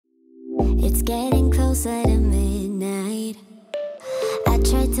It's getting closer to midnight. I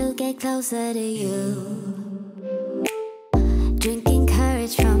try to get closer to you. Drinking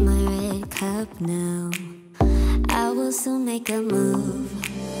courage from my red cup now. I will soon make a move.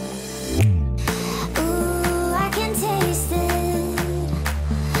 Ooh, I can taste it.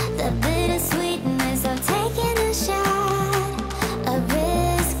 The bittersweetness of taking a shot. A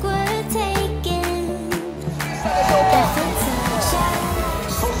risk worth taking. If it's a shot.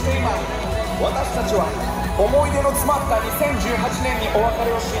 そして今、私たちは思い出の詰まった2018年にお別れ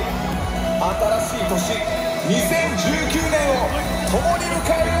をし、新しい年2019年を共に迎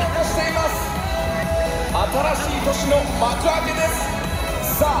えようとしています。新しい年の幕開けです。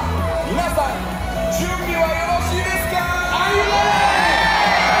さあ、皆さん準備はよろしいですか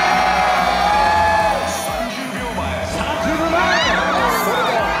？30秒前。それ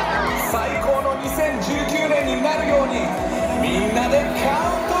では最高の2019年になるようにみんなでカ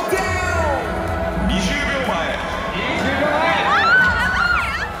ウントダウン。20秒前。20秒前。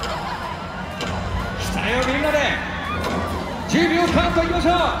下よみんなで10秒カウントいきましょ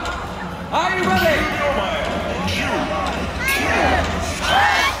う。Are you ready?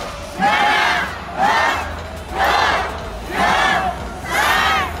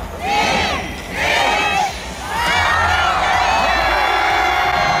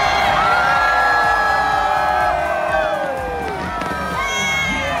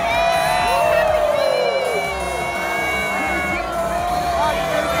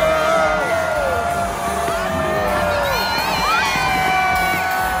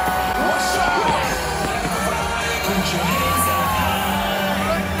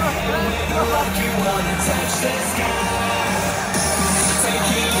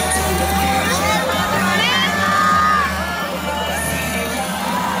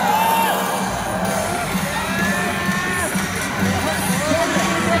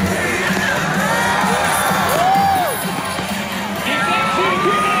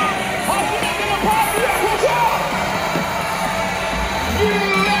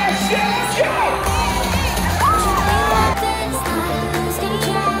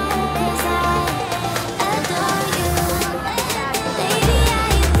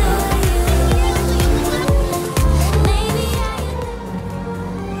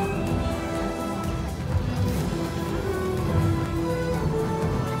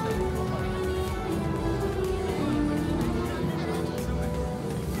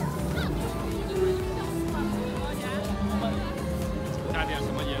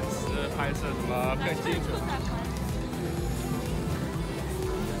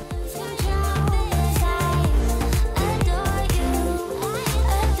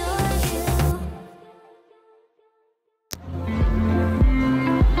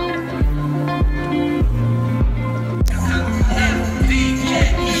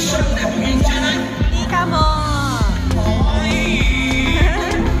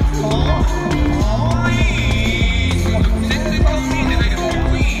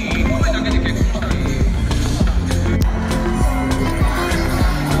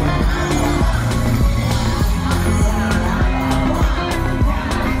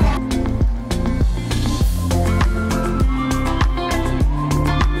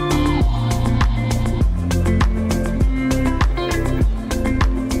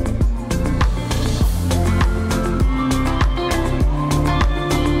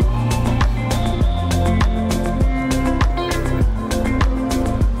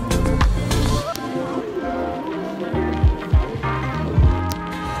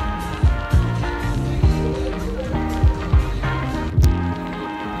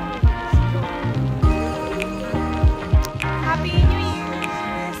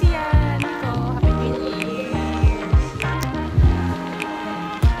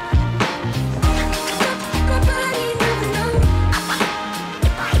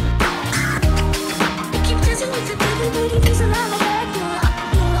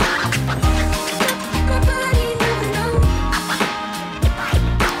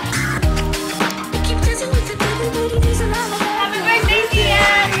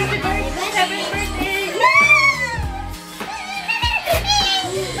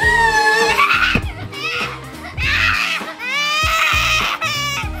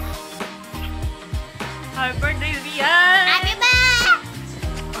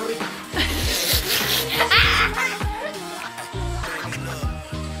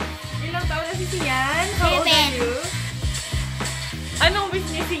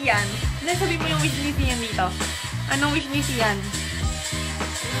 Sabi mo yung wish ni Sian dito. Anong wish ni Sian?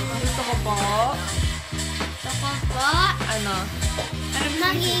 Gusto ko po. Gusto ko po. Ano? Ano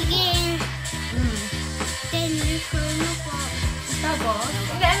magiging tennis ko na po. Tapos?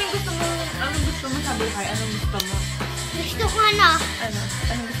 Hindi, anong gusto mo buhay, anong gusto mo? Gusto ko na. Ano?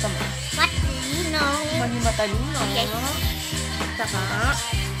 Anong gusto mo? Matalino. Maging matalino. Yes.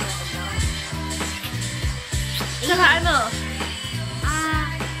 Tsaka ano?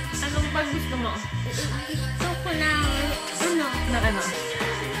 Anong pag gusto mo? Gusto ko na, ano? Na ano?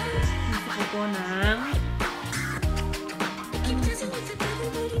 Gusto ko ng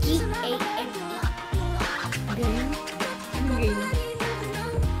GAN. game? Anong game?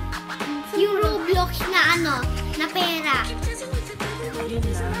 Yung Roblox na ano, na pera. Yun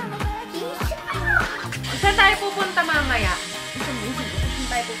lang. Saan tayo pupunta mamaya? Saan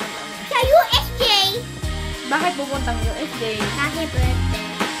tayo pupunta mamaya? Sa USJ. Bakit pupuntang USJ? Kasi birthday.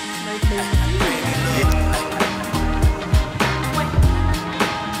 Birthday mo.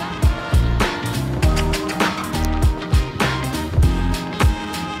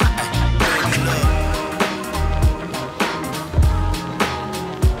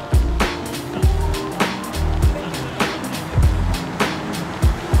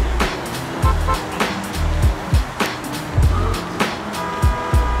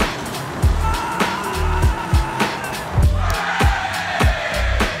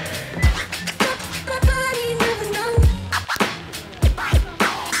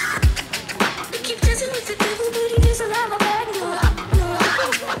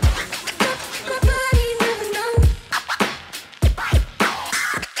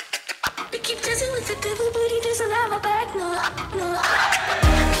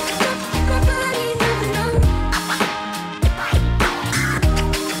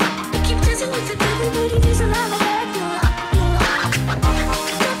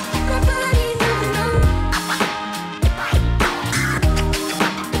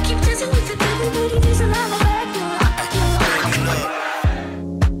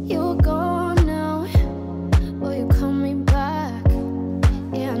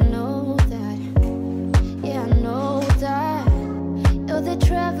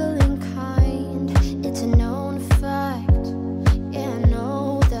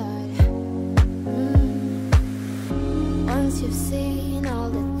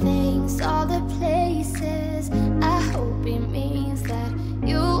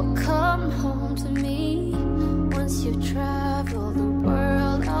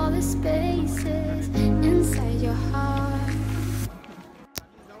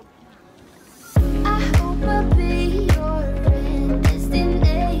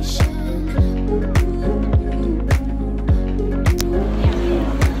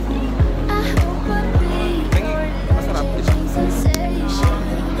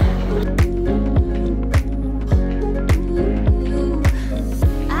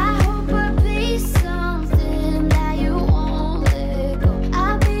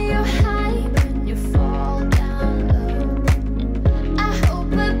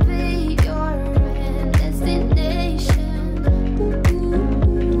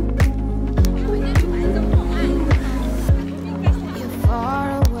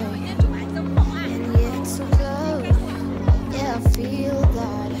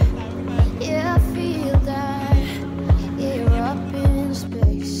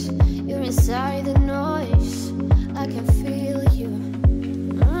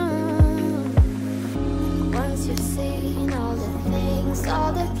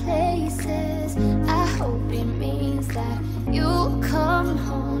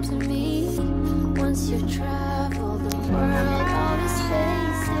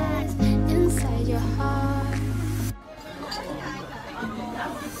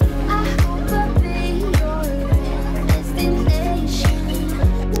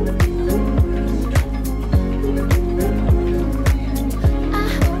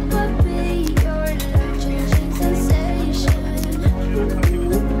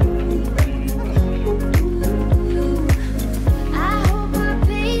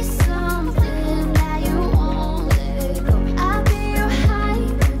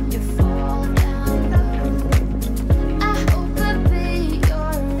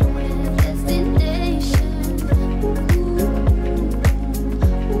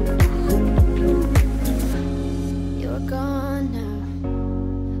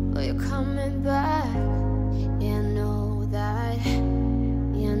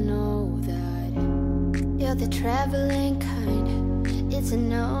 traveling kind, it's a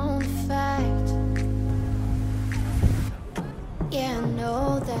known fact. Yeah, I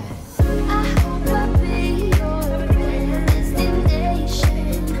know that. I hope I'll be your destination.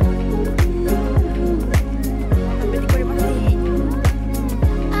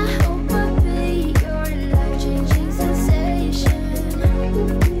 I hope I'll be your life-changing sensation.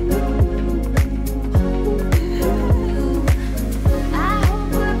 I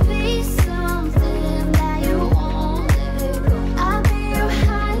hope I'll be something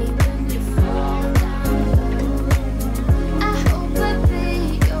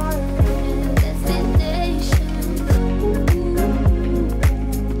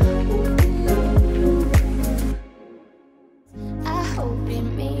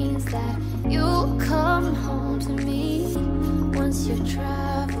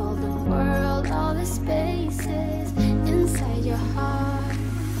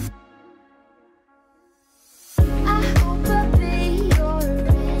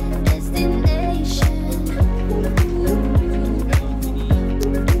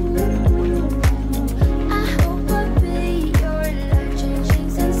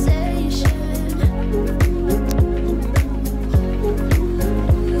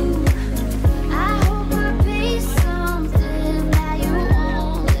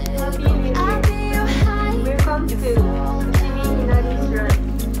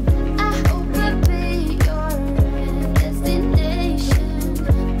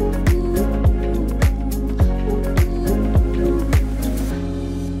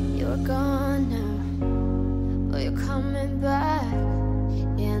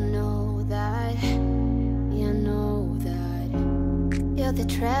of the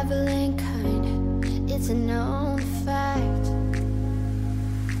traveling kind. It's a known fact.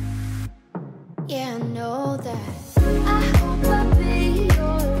 Yeah, I know that. I hope I'll be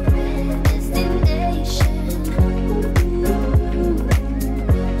your destination.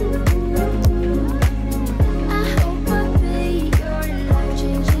 I hope I'll be your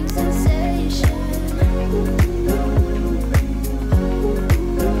life-changing sensation.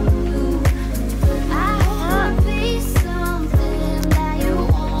 I hope I'll be something that you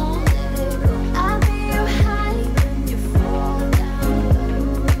won't let go. I'll be your high when you fall down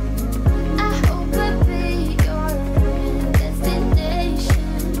low. I hope I'll be your destination.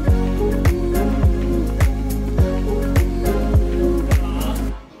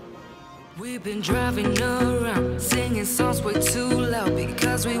 We've been driving around, singing songs way too loud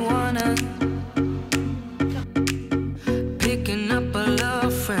because we wanna. Picking up our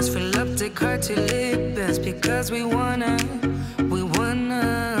love friends, fill up the car till it bends because we wanna.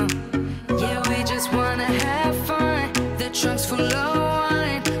 Yeah, we just wanna have fun. The trunk's full of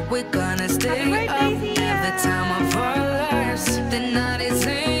wine. We're gonna stay up, have the time of our lives. The night is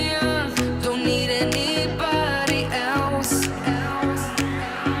young, don't need anybody else.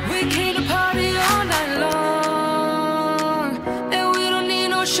 We came to party all night long, and we don't need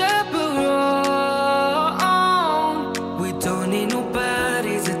no chaperone. We don't need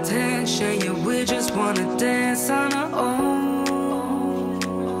nobody's attention, yeah, we just wanna dance on our own.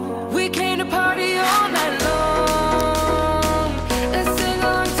 We came to party all night long and sing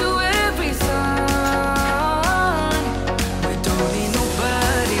along to every song. We don't need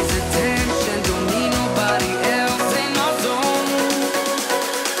nobody's attention, don't need nobody else in our zone.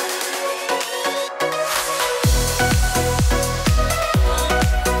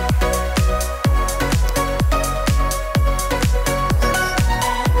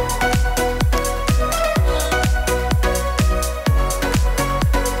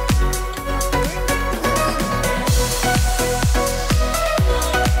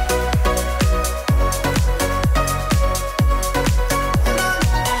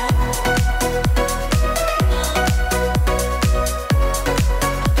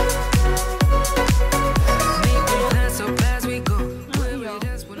 Making plans so as we go. Where we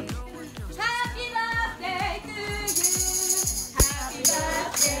dance with no one knows. Happy birthday to you. Happy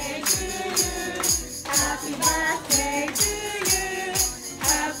birthday to you. Happy birthday to you.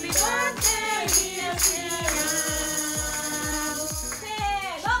 Happy birthday, dear Sia.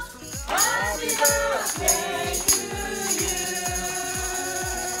 Happy birthday to you.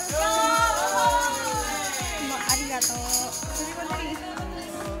 Arigato.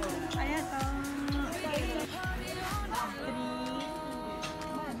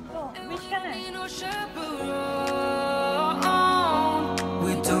 Wish ka na. Need no chaperone.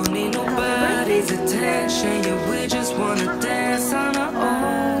 We don't need nobody's attention, yeah, we just wanna dance on our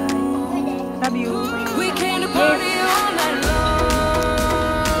own. Love you. We came to party all night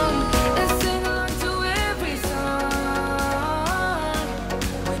long and sing along to every song.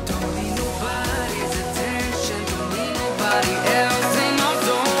 We don't need nobody's attention, don't need nobody else in our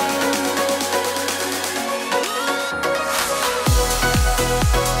zone.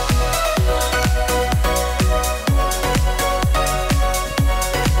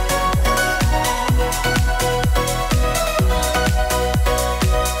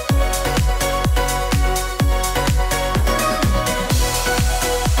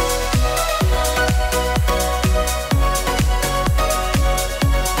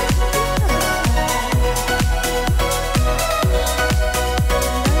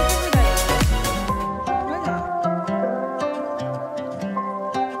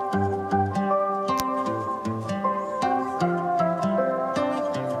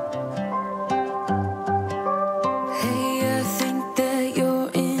 Hey, I think that you're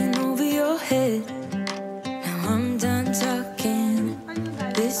in over your head. Now I'm done talking.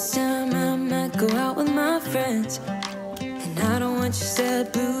 This time I might go out with my friends. And I don't want your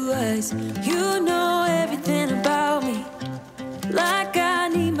sad blue eyes. You know everything about me, like I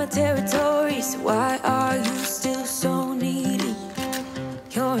need my territory. So why are you still so needy?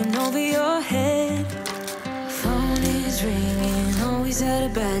 You're in over your head. Phone is ringing, always at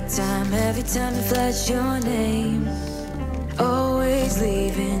a bad time. Every time you flash your name, always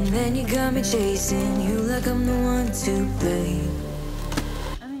leaving. Then you got me chasing you like I'm the one to blame.